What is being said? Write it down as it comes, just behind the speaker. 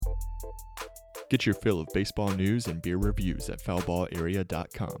Get your fill of baseball news and beer reviews at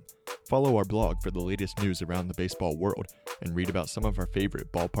foulballarea.com. Follow our blog for the latest news around the baseball world and read about some of our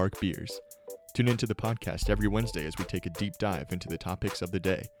favorite ballpark beers. Tune into the podcast every Wednesday as we take a deep dive into the topics of the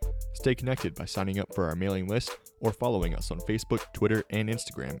day. Stay connected by signing up for our mailing list or following us on Facebook, Twitter, and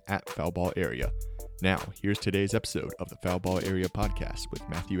Instagram at foulballarea. Now, here's today's episode of the Foul Ball Area podcast with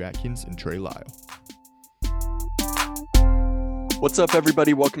Matthew Atkins and Trey Lyle. What's up,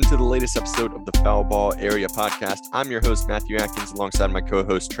 everybody? Welcome to the latest episode of the Foul Ball Area podcast. I'm your host, Matthew Atkins, alongside my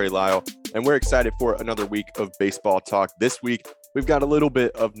co-host, Trey Lyle, and we're excited for another week of baseball talk. This week, we've got a little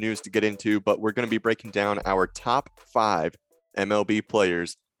bit of news to get into, but we're going to be breaking down our top 5 MLB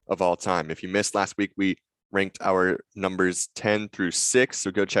players of all time. If you missed last week, we ranked our numbers 10 through 6,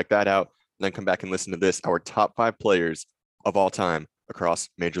 so go check that out, and then come back and listen to this, our top 5 players of all time across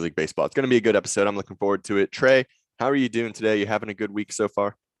Major League Baseball. It's going to be a good episode. I'm looking forward to it. Trey, how are you doing today? You having a good week so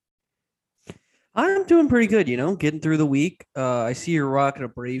far? I'm doing pretty good, getting through the week. I see you're rocking a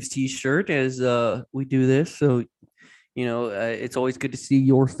Braves t-shirt as we do this. So, it's always good to see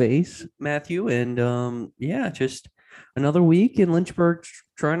your face, Matthew. And just another week in Lynchburg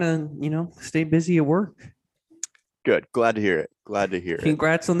trying to, stay busy at work. Good. Glad to hear it.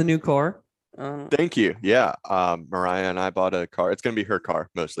 Congrats on the new car. Thank you. Yeah. Mariah and I bought a car. It's going to be her car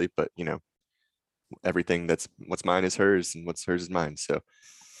mostly, but, everything that's what's mine is hers and what's hers is mine. So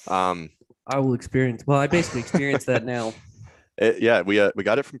I will experience. Well, I basically experienced that now. We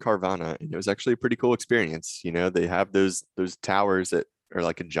got it from Carvana, and it was actually a pretty cool experience. They have those towers that are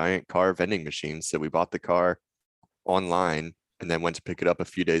like a giant car vending machine. So we bought the car online and then went to pick it up a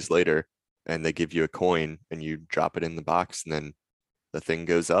few days later, and they give you a coin and you drop it in the box, and then the thing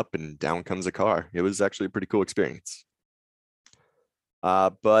goes up and down comes a car. It was actually a pretty cool experience.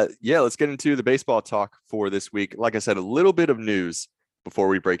 But let's get into the baseball talk for this week. Like I said, a little bit of news before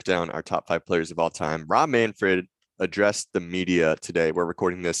we break down our top 5 players of all time. Rob Manfred addressed the media today. We're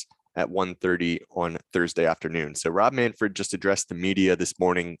recording this at 1:30 on Thursday afternoon. So Rob Manfred just addressed the media this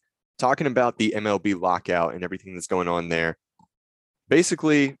morning, talking about the MLB lockout and everything that's going on there.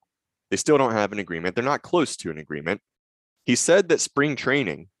 Basically, they still don't have an agreement. They're not close to an agreement. He said that spring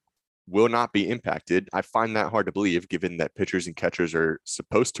training will not be impacted. I find that hard to believe, given that pitchers and catchers are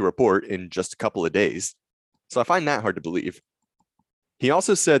supposed to report in just a couple of days. So I find that hard to believe. He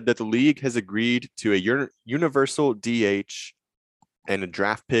also said that the league has agreed to a universal DH and a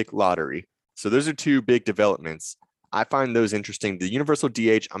draft pick lottery. So those are 2 big developments. I find those interesting. The universal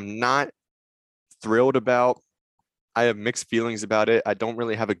DH, I'm not thrilled about. I have mixed feelings about it. I don't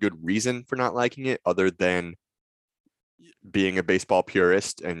really have a good reason for not liking it other than being a baseball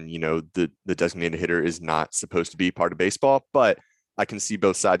purist, and the designated hitter is not supposed to be part of baseball, but I can see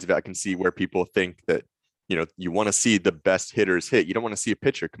both sides of it. I can see where people think that you want to see the best hitters hit. You don't want to see a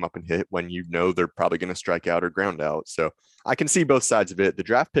pitcher come up and hit when they're probably going to strike out or ground out. So I can see both sides of it. The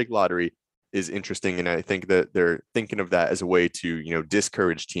draft pick lottery is interesting, and I think that they're thinking of that as a way to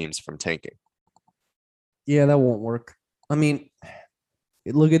discourage teams from tanking. Yeah, that won't work. I mean,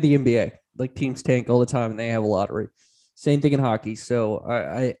 look at the NBA. Like, teams tank all the time and they have a lottery. Same thing in hockey. So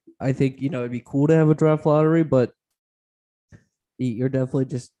I think, it'd be cool to have a draft lottery, but you're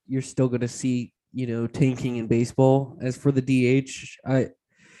definitely you're still going to see, tanking in baseball. As for the DH,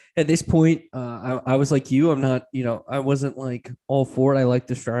 at this point, I was like you. I'm not, I wasn't like all for it. I like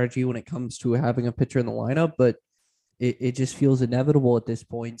the strategy when it comes to having a pitcher in the lineup, but it just feels inevitable at this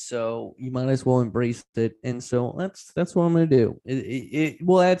point. So you might as well embrace it. And so that's what I'm going to do. It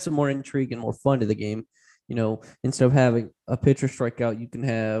will add some more intrigue and more fun to the game. Instead of having a pitcher strike out, you can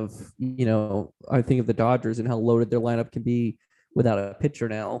have, I think of the Dodgers and how loaded their lineup can be without a pitcher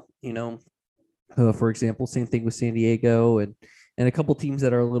now, for example, same thing with San Diego and a couple teams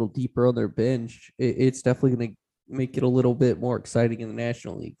that are a little deeper on their bench. It's definitely going to make it a little bit more exciting in the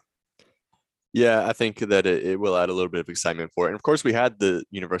National League. Yeah, I think that it will add a little bit of excitement for it. And of course, we had the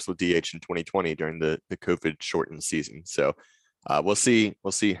universal DH in 2020 during the COVID shortened season. So we'll see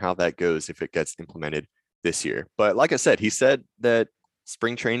how that goes if it gets implemented this year. But like I said, he said that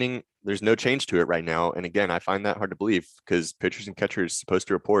spring training, there's no change to it right now. And again, I find that hard to believe because pitchers and catchers are supposed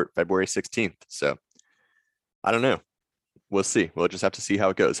to report February 16th. So I don't know. We'll see. We'll just have to see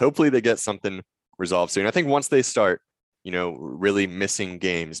how it goes. Hopefully they get something resolved soon. I think once they start, really missing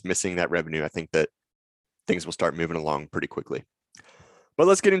games, missing that revenue, I think that things will start moving along pretty quickly. But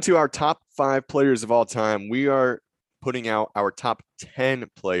let's get into our top 5 players of all time. We are putting out our top 10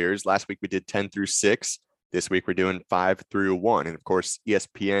 players. Last week we did 10 through 6. This week we're doing 5 through 1. And of course,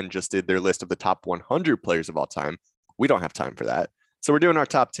 ESPN just did their list of the top 100 players of all time. We don't have time for that. So we're doing our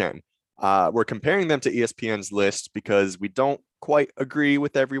top 10. We're comparing them to ESPN's list because we don't quite agree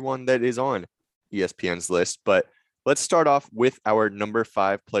with everyone that is on ESPN's list. But let's start off with our number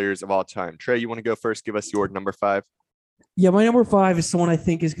 5 players of all time. Trey, you want to go first? Give us your number 5. Yeah, my number 5 is someone I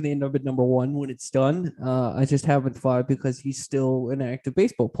think is going to end up at number 1 when it's done. I just have him at 5 because he's still an active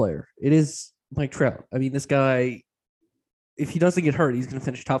baseball player. It is Mike Trout. I mean, this guy, if he doesn't get hurt, he's going to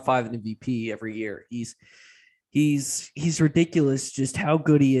finish top 5 in MVP every year. He's ridiculous just how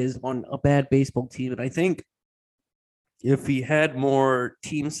good he is on a bad baseball team. And I think if he had more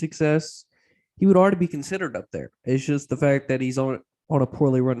team success, he would already be considered up there. It's just the fact that he's on a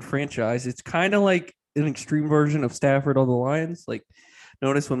poorly run franchise. It's kind of like an extreme version of Stafford on the Lions. Like,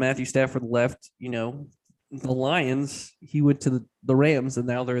 notice when Matthew Stafford left, the Lions, he went to the Rams, and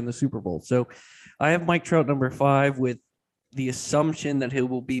now they're in the Super Bowl. So I have Mike Trout number 5 with the assumption that he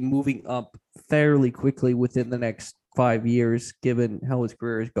will be moving up fairly quickly within the next 5 years, given how his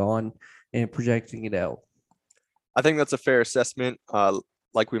career has gone and projecting it out. I think that's a fair assessment.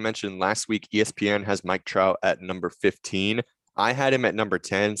 Like we mentioned last week, ESPN has Mike Trout at number 15. I had him at number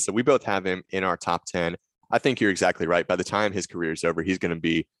 10, so we both have him in our top 10. I think you're exactly right. By the time his career is over, he's going to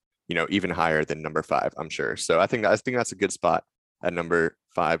be, even higher than number 5, I'm sure. So I think that's a good spot at number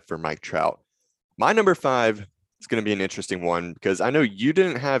 5 for Mike Trout. My number 5 is going to be an interesting one because I know you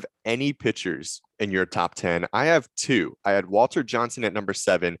didn't have any pitchers in your top 10. I have 2. I had Walter Johnson at number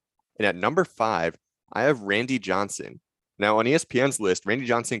 7, and at number 5, I have Randy Johnson. Now on ESPN's list, Randy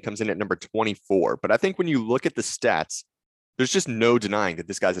Johnson comes in at number 24, but I think when you look at the stats, there's just no denying that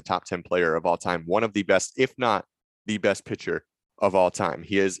this guy's a top 10 player of all time, one of the best, if not the best pitcher of all time.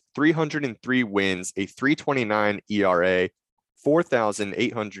 He has 303 wins, a 3.29 ERA,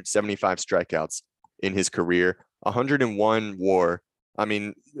 4,875 strikeouts in his career, 101 WAR. I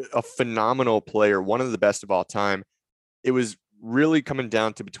mean, a phenomenal player, one of the best of all time. It was really coming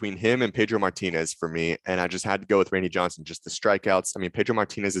down to between him and Pedro Martinez for me, and I just had to go with Randy Johnson. Just the strikeouts. I mean, Pedro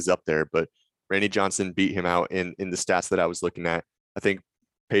Martinez is up there, but Randy Johnson beat him out in the stats that I was looking at. I think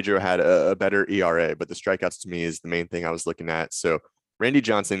Pedro had a better ERA, but the strikeouts to me is the main thing I was looking at. So Randy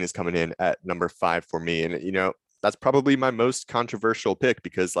Johnson is coming in at number 5 for me. And, that's probably my most controversial pick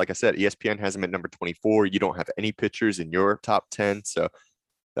because, like I said, ESPN has him at number 24. You don't have any pitchers in your top 10. So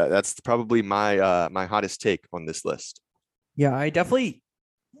that's probably my my hottest take on this list. Yeah, I definitely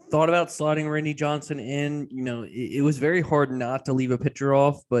thought about slotting Randy Johnson in. It was very hard not to leave a pitcher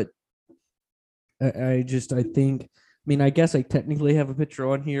off, but I guess I technically have a pitcher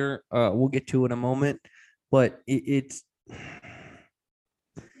on here. We'll get to it in a moment, but it's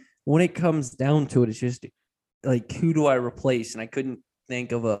when it comes down to it, it's just like, who do I replace? And I couldn't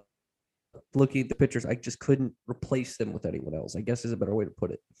think of looking at the pitchers, I just couldn't replace them with anyone else, I guess is a better way to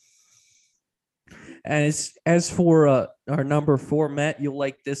put it. And as for our number 4, Matt, you'll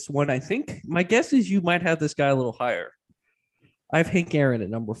like this one. I think my guess is you might have this guy a little higher. I have Hank Aaron at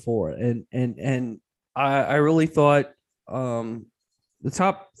number 4, and I really thought the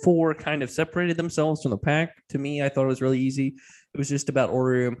top 4 kind of separated themselves from the pack. To me, I thought it was really easy. It was just about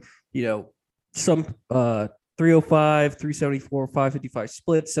ordering them. Some 305, 374, 555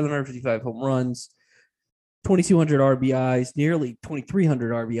 splits, 755 home runs, 2,200 RBIs, nearly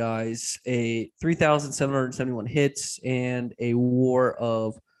 2,300 RBIs, a 3,771 hits, and a WAR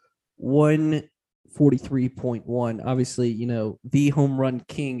of 143.1. Obviously, the home run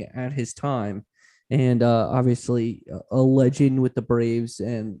king at his time, and obviously a legend with the Braves,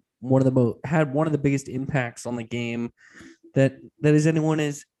 and had one of the biggest impacts on the game that anyone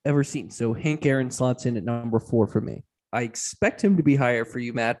has ever seen. So Hank Aaron slots in at number 4 for me. I expect him to be higher for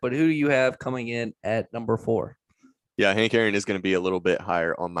you, Matt, but who do you have coming in at number 4? Yeah, Hank Aaron is going to be a little bit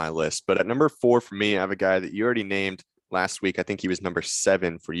higher on my list. But at number 4 for me, I have a guy that you already named last week. I think he was number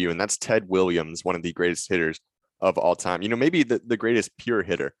 7 for you, and that's Ted Williams, one of the greatest hitters of all time. Maybe the greatest pure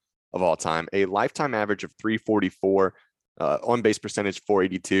hitter of all time. A lifetime average of 344, on-base percentage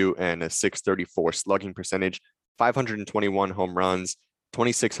 482, and a 634 slugging percentage, 521 home runs,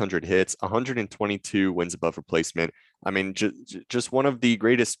 2,600 hits, 122 wins above replacement. I mean, just one of the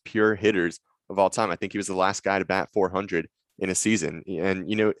greatest pure hitters of all time. I think he was the last guy to bat 400 in a season. And,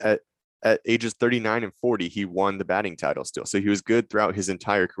 at ages 39 and 40, he won the batting title still. So he was good throughout his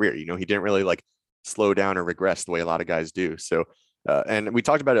entire career. He didn't really slow down or regress the way a lot of guys do. So, and we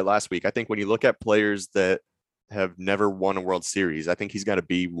talked about it last week. I think when you look at players that have never won a World Series, I think he's got to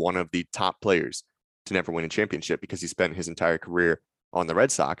be one of the top players to never win a championship because he spent his entire career on the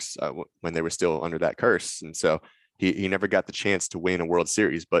Red Sox when they were still under that curse. And so he never got the chance to win a World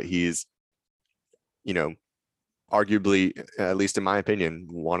Series, but he's, arguably, at least in my opinion,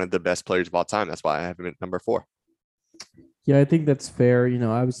 one of the best players of all time. That's why I have him at number 4. Yeah, I think that's fair.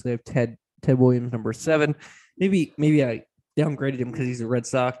 Obviously I have Ted Williams number 7. Maybe I downgraded him because he's a Red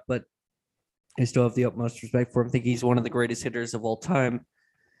Sox, but I still have the utmost respect for him. I think he's one of the greatest hitters of all time.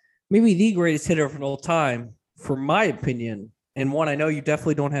 Maybe the greatest hitter of all time, for my opinion. And one I know you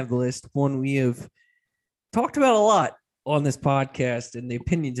definitely don't have the list. One we have talked about a lot on this podcast, and the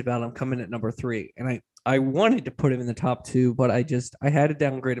opinions about him coming at number 3. And I wanted to put him in the top 2, but I had to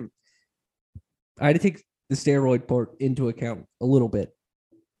downgrade him. I had to take the steroid part into account a little bit.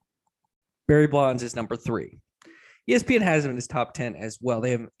 Barry Bonds is number 3. ESPN has him in his top 10 as well.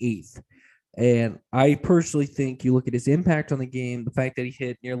 They have him 8th. And I personally think you look at his impact on the game, the fact that he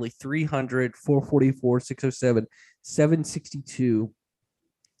hit nearly 300, 444, 607, 762,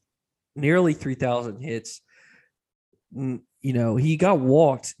 nearly 3,000 hits. He got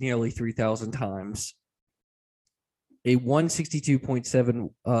walked nearly 3,000 times. A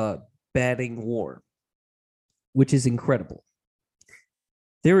 162.7 batting WAR, which is incredible.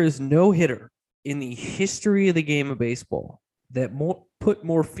 There is no hitter in the history of the game of baseball that put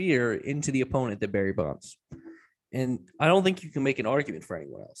more fear into the opponent than Barry Bonds. And I don't think you can make an argument for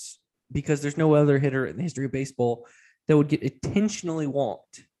anyone else, because there's no other hitter in the history of baseball that would get intentionally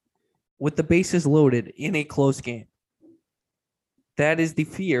walked with the bases loaded in a close game. That is the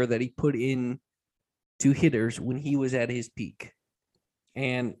fear that he put in to hitters when he was at his peak.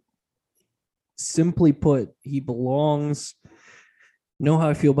 And simply put, he belongs. Know how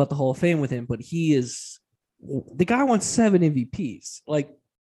I feel about the Hall of Fame with him, but the guy won 7 MVPs, like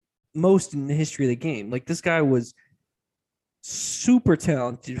most in the history of the game. Like, this guy was super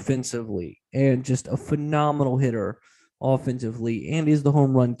talented defensively and just a phenomenal hitter offensively, and is the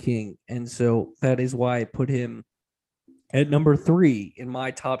home run king. And so that is why I put him at number 3 in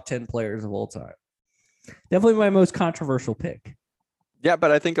my top 10 players of all time. Definitely my most controversial pick. Yeah,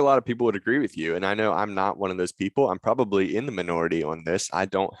 but I think a lot of people would agree with you. And I know I'm not one of those people. I'm probably in the minority on this. I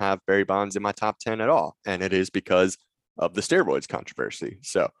don't have Barry Bonds in my top 10 at all. And it is because of the steroids controversy.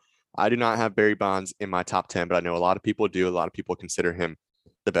 So I do not have Barry Bonds in my top 10, but I know a lot of people do. A lot of people consider him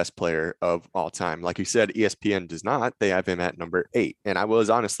the best player of all time. Like you said, ESPN does not. They have him at number 8. And I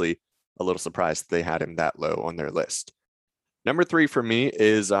was honestly a little surprised they had him that low on their list. Number 3 for me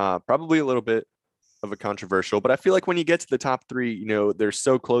is probably a little bit of a controversial, but I feel like when you get to the top 3, they're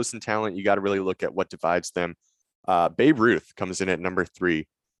so close in talent. You got to really look at what divides them. Babe Ruth comes in at number 3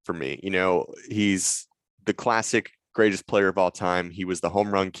 for me. He's the classic greatest player of all time. He was the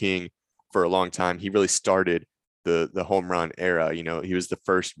home run king for a long time. He really started the home run era. He was the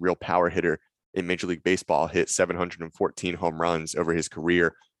first real power hitter in Major League Baseball, hit 714 home runs over his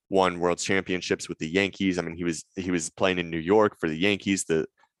career, won world championships with the Yankees. I mean, he was playing in New York for the Yankees, the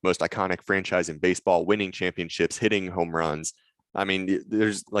most iconic franchise in baseball, winning championships, hitting home runs. I mean,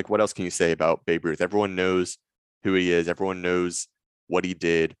 there's like, what else can you say about Babe Ruth? Everyone knows who he is. Everyone knows what he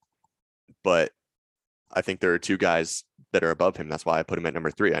did. But I think there are 2 guys that are above him. That's why I put him at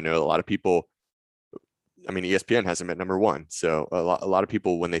number 3. I know a lot of people, ESPN has him at number 1. So a lot of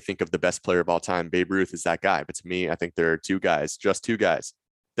people, when they think of the best player of all time, Babe Ruth is that guy. But to me, I think there are 2 guys, just 2 guys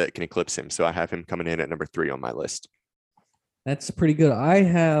that can eclipse him. So I have him coming in at number 3 on my list. That's pretty good. I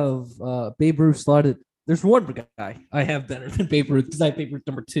have Babe Ruth slotted. There's one guy I have better than Babe Ruth, because I have Babe Ruth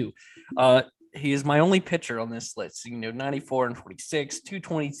number 2. He is my only pitcher on this list. 94 and 46,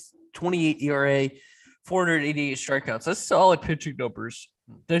 220, 28 ERA, 488 strikeouts. That's solid pitching numbers,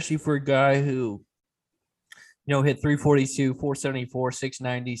 especially for a guy who, hit 342, 474,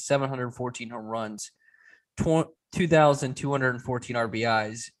 690, 714 home runs, 2,214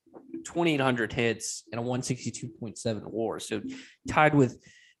 RBIs, 2,800 hits, and a 162.7 WAR. So tied with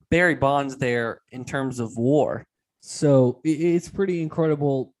Barry Bonds there in terms of WAR. So it's pretty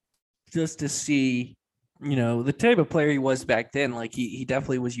incredible just to see, the type of player he was back then. Like, he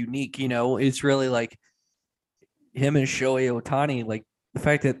definitely was unique. It's really like him and Shohei Ohtani. Like, the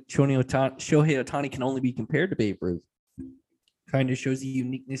fact that Shohei Ohtani can only be compared to Babe Ruth kind of shows the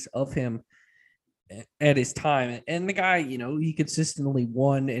uniqueness of him at his time. And the guy, he consistently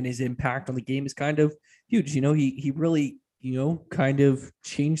won, and his impact on the game is kind of huge. He really, kind of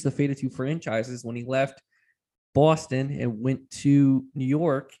changed the fate of 2 franchises when he left Boston and went to New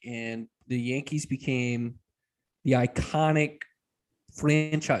York, and the Yankees became the iconic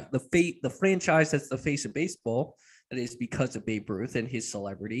franchise, the franchise that's the face of baseball. That is because of Babe Ruth and his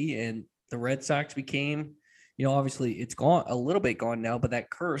celebrity. And the Red Sox became, obviously it's gone, a little bit gone now, but that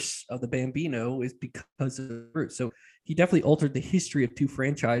curse of the Bambino is because of Ruth. So he definitely altered the history of 2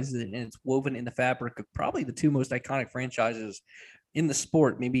 franchises, and it's woven in the fabric of probably the 2 most iconic franchises in the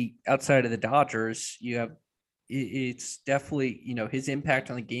sport. Maybe outside of the Dodgers, you have, it's definitely, his impact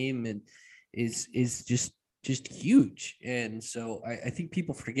on the game and is just huge. And so I think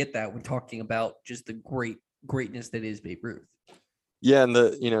people forget that when talking about just the greatness that is Babe Ruth. Yeah, and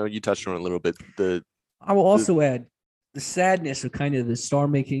you touched on it a little bit. I will The also add the sadness of kind of the star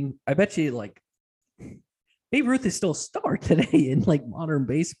making. I bet you like Babe Ruth is still a star today in like modern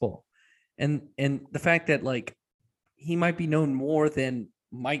baseball. And the fact that like he might be known more than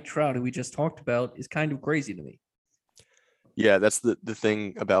Mike Trout, who we just talked about, is kind of crazy to me. Yeah, that's the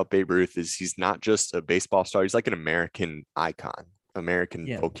thing about Babe Ruth is he's not just a baseball star. He's like an American icon, American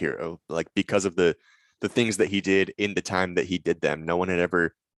Yeah. folk hero. Like because of the things that he did in the time that he did them, no one had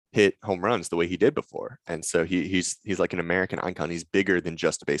ever hit home runs the way he did before. And so he's like an American icon. He's bigger than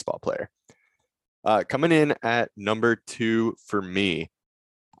just a baseball player. Coming in at number 2 for me,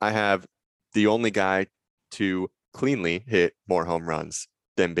 I have the only guy to cleanly hit more home runs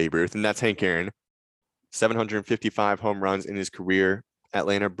than Babe Ruth, and that's Hank Aaron. 755 home runs in his career,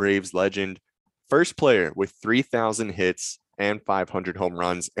 Atlanta Braves legend, first player with 3,000 hits and 500 home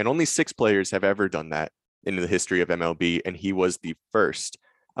runs, and only 6 players have ever done that in the history of MLB, and he was the first.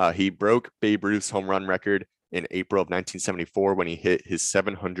 He broke Babe Ruth's home run record in April of 1974 when he hit his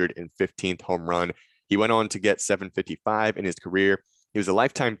 715th home run. He went on to get 755 in his career. He was a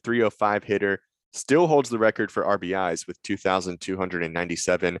lifetime 305 hitter, still holds the record for RBIs with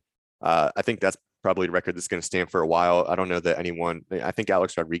 2,297. I think that's probably a record that's going to stand for a while. I don't know that anyone, I think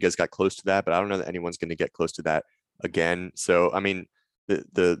Alex Rodriguez got close to that, but I don't know that anyone's going to get close to that again. So, I mean,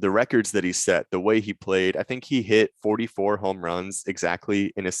 the records that he set, the way he played, I think he hit 44 home runs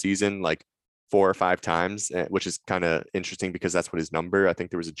exactly in a season, like 4 or 5 times, which is kind of interesting because that's what his number. I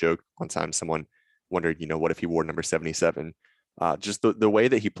think there was a joke one time someone wondered, what if he wore number 77? Just the way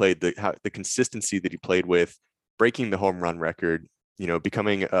that he played, the consistency that he played with, breaking the home run record,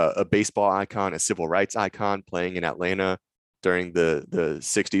 becoming a baseball icon, a civil rights icon, playing in Atlanta during the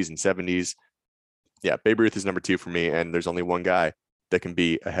 60s and 70s. Yeah, Babe Ruth is number 2 for me, and there's only one guy that can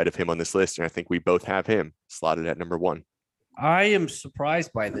be ahead of him on this list, and I think we both have him slotted at number 1. I am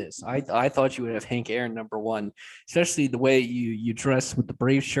surprised by this. I thought you would have Hank Aaron number 1, especially the way you dress with the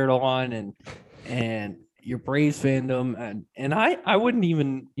Braves shirt on and your Braves fandom, and I wouldn't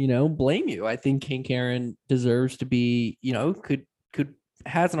even blame you. I think Hank Aaron deserves to be could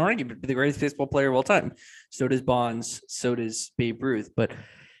has an argument to be the greatest baseball player of all time. So does Bonds. So does Babe Ruth. But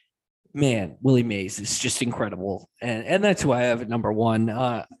man, Willie Mays is just incredible, and that's who I have at number 1.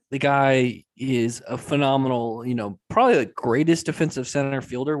 The guy is a phenomenal, probably the greatest defensive center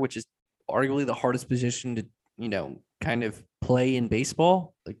fielder, which is arguably the hardest position to kind of play in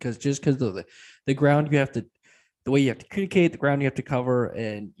baseball, because of the ground you have to, the way you have to communicate, the ground you have to cover,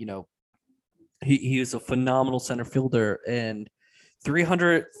 and he is a phenomenal center fielder, and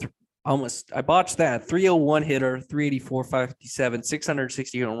 300 almost, I botched that, 301 hitter, 384, 557,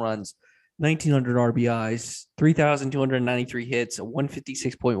 660 home runs, 1,900 RBIs, 3,293 hits, a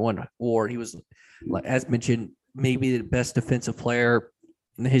 156.1 WAR. He was, as mentioned, maybe the best defensive player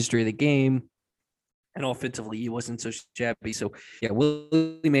in the history of the game. And offensively, he wasn't so shabby. So, yeah,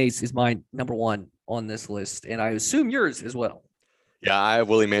 Willie Mays is my number 1 on this list, and I assume yours as well. Yeah, I have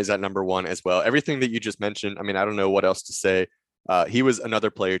Willie Mays at number 1 as well. Everything that you just mentioned, I mean, I don't know what else to say. He was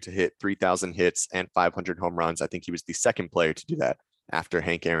another player to hit 3,000 hits and 500 home runs. I think he was the second player to do that after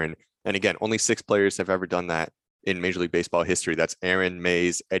Hank Aaron. And again, only 6 players have ever done that in Major League Baseball history. That's Aaron,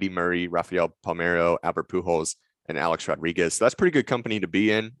 Mays, Eddie Murray, Rafael Palmeiro, Albert Pujols, and Alex Rodriguez. So that's pretty good company to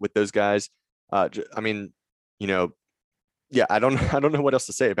be in with those guys. I mean, yeah, I don't know what else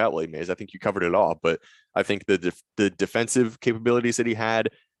to say about Willie Mays. I think you covered it all, but I think the defensive capabilities that he had,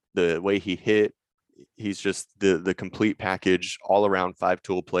 the way he hit, he's just the complete package, all around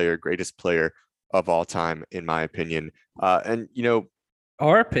 5-tool player, greatest player of all time, in my opinion. And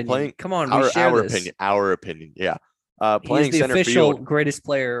our opinion, come on, we share this. Our opinion, yeah. Playing the official greatest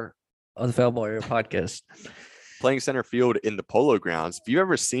player of the Foul Ball Area podcast. Playing center field in the Polo Grounds. If you've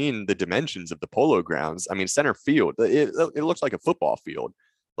ever seen the dimensions of the Polo Grounds, I mean, center field, it looks like a football field.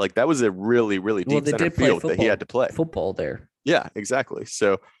 Like that was a really, really deep center field that he had to play football there. Yeah, exactly.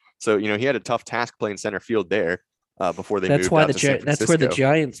 So he had a tough task playing center field there before they moved out to San Francisco. That's where the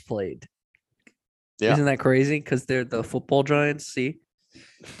Giants played. Yeah. Isn't that crazy? Because they're the football giants. See,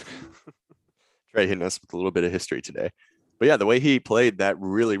 Trey hitting us with a little bit of history today. But yeah, the way he played that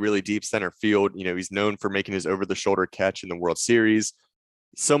really, really deep center field, he's known for making his over-the-shoulder catch in the World Series.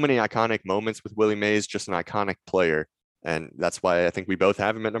 So many iconic moments with Willie Mays, just an iconic player. And that's why I think we both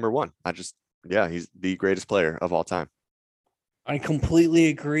have him at number 1. He's the greatest player of all time. I completely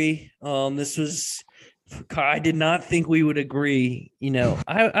agree. I did not think we would agree. I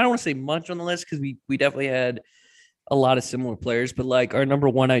don't want to say much on the list because we definitely had a lot of similar players, but like our number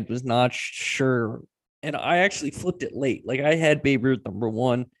 1, I was not sure. And I actually flipped it late. Like I had Babe Ruth number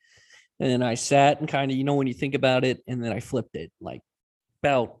 1, and then I sat and kind of, when you think about it, and then I flipped it. Like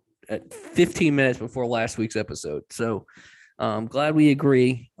about 15 minutes before last week's episode. So glad we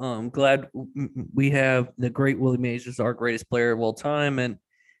agree. Glad we have the great Willie Mays as our greatest player of all time. And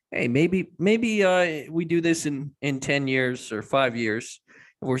hey, maybe we do this in 10 years or 5 years.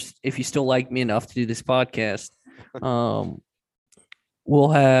 If you still like me enough to do this podcast, we'll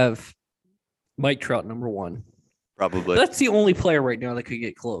have Mike Trout number one. Probably. That's the only player right now that could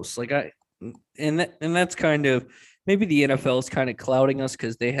get close. And that's kind of maybe the NFL is kind of clouding us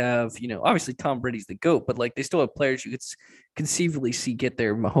because they have, obviously Tom Brady's the GOAT, but like they still have players you could conceivably see get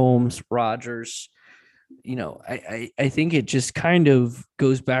there. Mahomes, Rodgers. I think it just kind of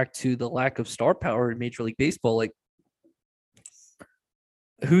goes back to the lack of star power in Major League Baseball. Like,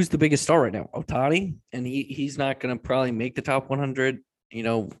 who's the biggest star right now? Ohtani, and he's not going to probably make the top 100,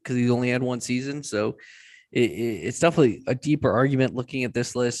 because he's only had one season. So it's definitely a deeper argument looking at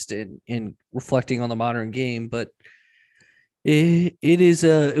this list and reflecting on the modern game. But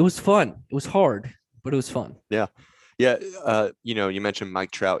it was fun. It was hard, but it was fun. Yeah. You mentioned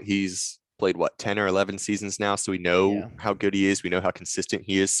Mike Trout. He's played 10 or 11 seasons now, so we know how good he is. We know how consistent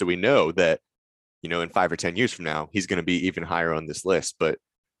he is, so we know that in 5 or 10 years from now he's going to be even higher on this list. But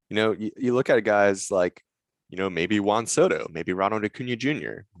you look at guys like maybe Juan Soto, maybe Ronald Acuna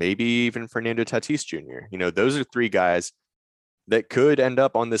Jr., maybe even Fernando Tatis Jr. Those are 3 guys that could end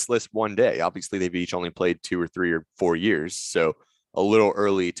up on this list one day. Obviously they've each only played 2 or 3 or 4 years, so a little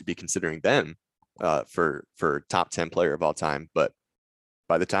early to be considering them for top 10 player of all time. But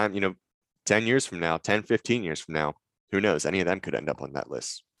by the time 10 years from now, 10, 15 years from now, who knows? Any of them could end up on that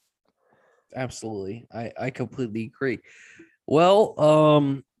list. Absolutely. I completely agree.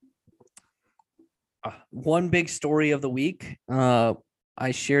 Well, one big story of the week.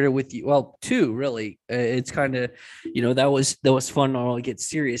 I shared it with you. Well, 2 really. It's kind of, that was fun. I'll get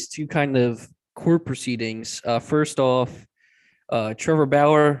serious. 2 kind of court proceedings. First off, Trevor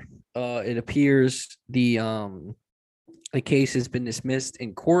Bauer. It appears the case has been dismissed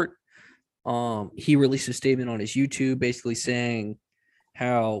in court. He released a statement on his YouTube, basically saying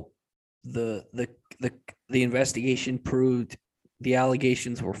how the investigation proved the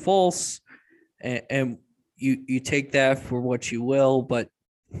allegations were false, and you take that for what you will, but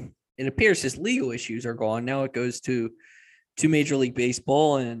it appears his legal issues are gone. Now it goes to Major League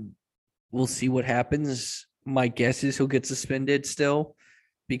Baseball, and we'll see what happens. My guess is he'll get suspended still,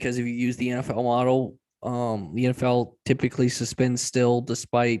 because if you use the NFL model, the NFL typically suspends still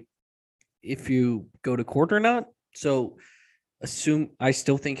despite if you go to court or not. So I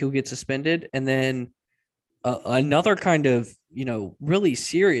still think he'll get suspended. And then another kind of, really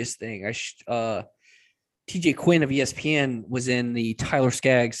serious thing. TJ Quinn of ESPN was in the Tyler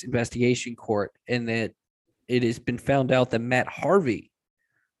Skaggs investigation court, and that it has been found out that Matt Harvey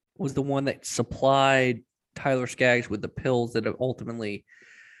was the one that supplied Tyler Skaggs with the pills that ultimately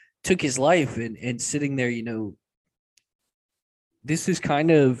took his life. And sitting there, this is kind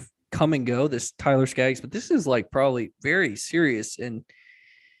of come and go, this Tyler Skaggs, but this is like probably very serious. And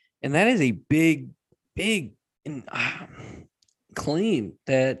that is a big claim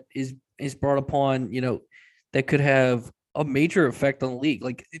that is brought upon, that could have a major effect on the league.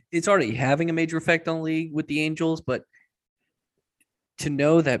 Like it's already having a major effect on the league with the Angels, but to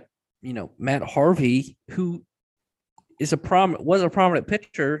know that, Matt Harvey, who was a prominent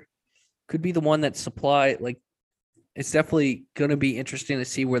pitcher, could be the one that supplied, like, it's definitely going to be interesting to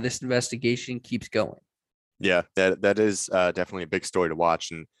see where this investigation keeps going. Yeah, that is definitely a big story to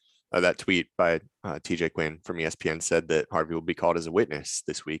watch. And that tweet by TJ Quinn from ESPN said that Harvey will be called as a witness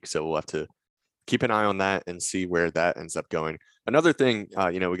this week. So we'll have to keep an eye on that and see where that ends up going. Another thing,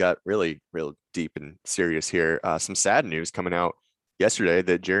 we got real deep and serious here. Some sad news coming out yesterday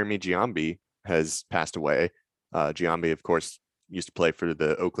that Jeremy Giambi has passed away. Giambi, of course, used to play for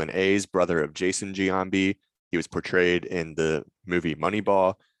the Oakland A's, brother of Jason Giambi. He was portrayed in the movie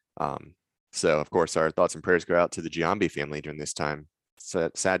Moneyball. So, of course, our thoughts and prayers go out to the Giambi family during this time.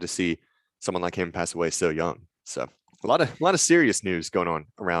 Sad to see someone like him pass away so young. So, a lot of serious news going on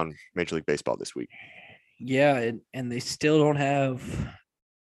around Major League Baseball this week. Yeah, and they still don't have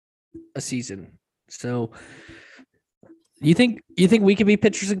a season. So, you think we could be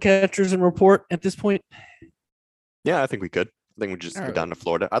pitchers and catchers and report at this point? Yeah, I think we could. I think we just go down to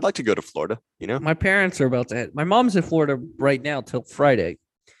Florida. I'd like to go to Florida, My parents are about to head. My mom's in Florida right now till Friday.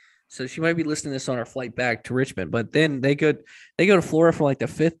 So she might be listening to this on our flight back to Richmond. But then they go to Florida from like the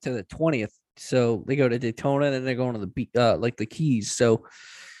 5th to the 20th. So they go to Daytona, and then they're going to the like the Keys. So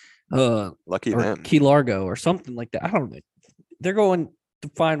lucky them. Key Largo or something like that. I don't know. They're going to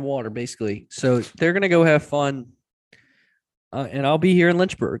find water basically. So they're gonna go have fun. And I'll be here in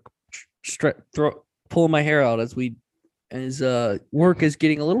Lynchburg, pulling my hair out as we as work is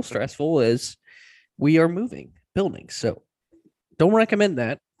getting a little stressful as we are moving buildings. So don't recommend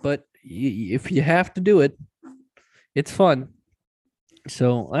that, but if you have to do it, it's fun.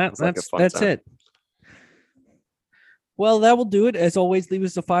 So that's time. it. Well, that will do it. As always, leave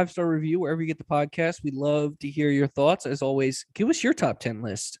us a 5-star review wherever you get the podcast. We'd love to hear your thoughts. As always, give us your top 10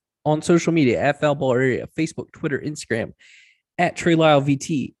 list on social media at Foul Ball Area, Facebook, Twitter, Instagram, at Trey Lyle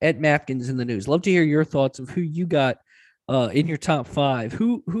VT, at Mapkins in the News. Love to hear your thoughts of who you got in your top 5.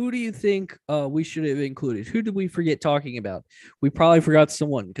 Who do you think we should have included? Who did we forget talking about? We probably forgot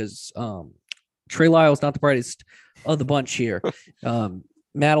someone because Trey Lyle is not the brightest of the bunch here.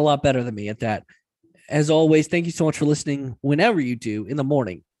 Matt a lot better than me at that. As always, thank you so much for listening whenever you do, in the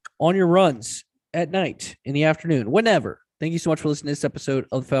morning, on your runs, at night, in the afternoon, whenever. Thank you so much for listening to this episode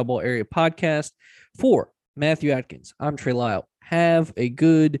of the Foul Ball Area Podcast. For Matthew Atkins, I'm Trey Lyle. Have a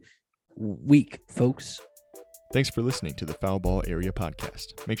good week, folks. Thanks for listening to the Foul Ball Area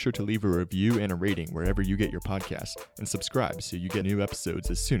Podcast. Make sure to leave a review and a rating wherever you get your podcasts, and subscribe so you get new episodes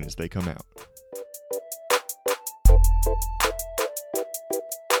as soon as they come out.